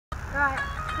Alright,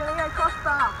 gonna go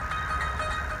crossbar.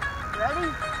 Ready?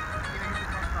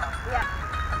 Yeah.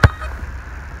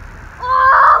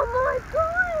 Oh my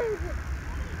god!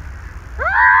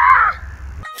 Ah!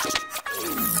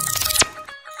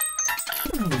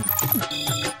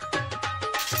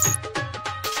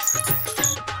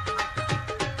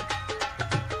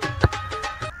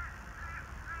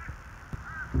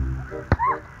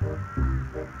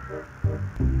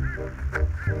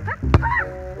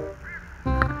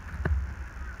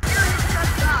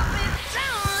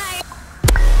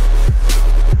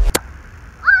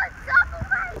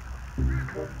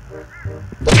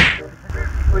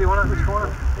 What do you want? Which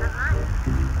corner?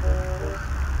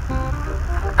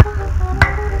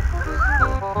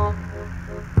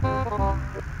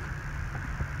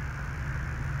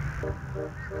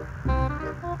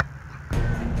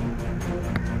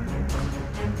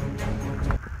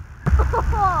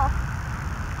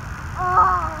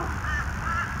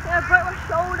 Yeah, I broke my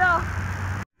shoulder.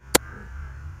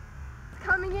 It's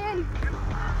coming in.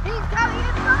 He's coming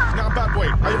in, son. Now, bad boy,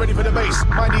 are you ready for the bass?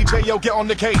 My DJ, yo, get on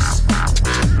the case.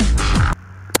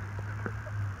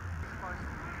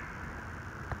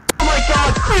 Oh my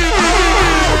god!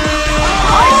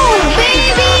 Oh,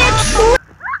 baby, it's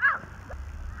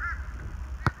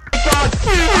God!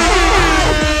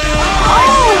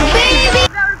 oh, baby.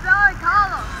 That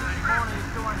Carlos.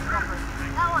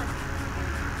 That one.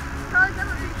 Probably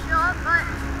gonna be short, but.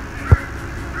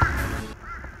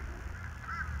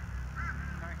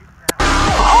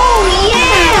 Oh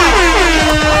yeah!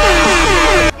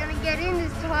 Gonna get in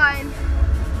this time.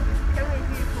 It's gonna be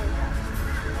beautiful.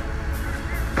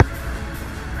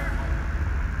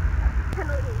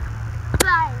 Penalty.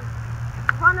 Bang.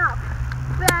 Run up.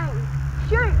 Bang.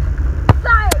 Shoot.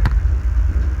 Save.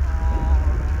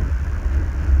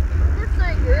 That's so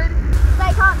good.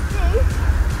 They can't see.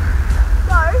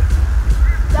 So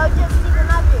they'll just see the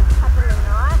magic happening,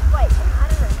 right? Wait, I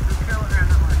don't know.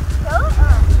 Kill it?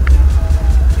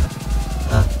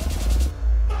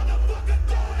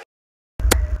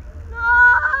 No!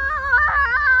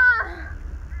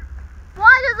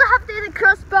 Why does it have to be the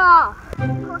crossbar?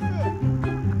 Cross it.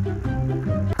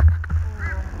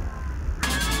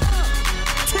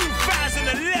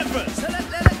 2011! So let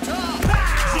it talk!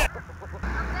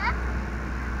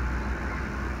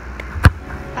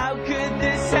 How could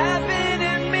this happen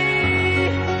to me?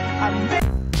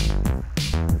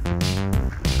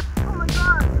 Oh my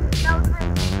god, that was it.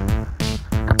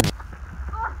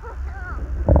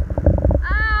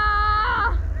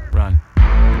 Ah! Run.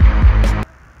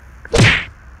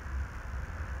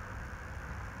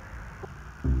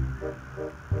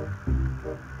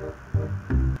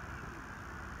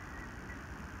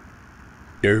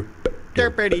 Derp.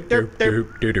 Derpity derp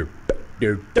derp. Derp.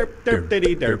 Derp. Derp derp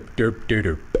diddy derp. Derp.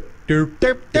 Derp. Derp.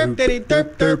 Derp derp diddy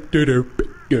derp derp. Derp.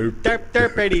 Derp. Derp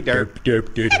derpity derp.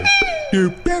 Derp. Derp.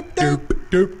 Derp derp derp.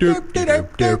 Derp. Derp.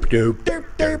 Derp derp Derp. derp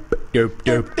derp. Derp.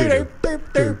 Derp. Derp derp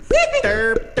derp.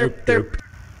 Derp derp derp.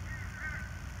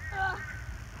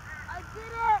 I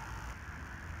did it!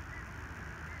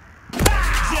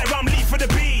 Yeah, I'm lead for the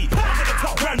B. I'm for the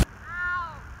top run.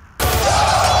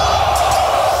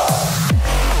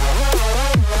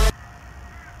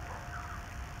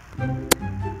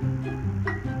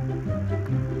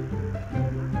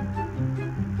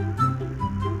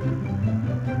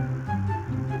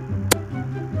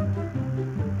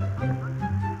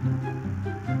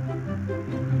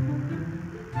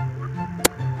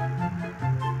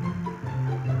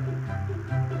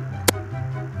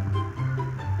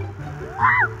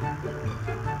 Ow!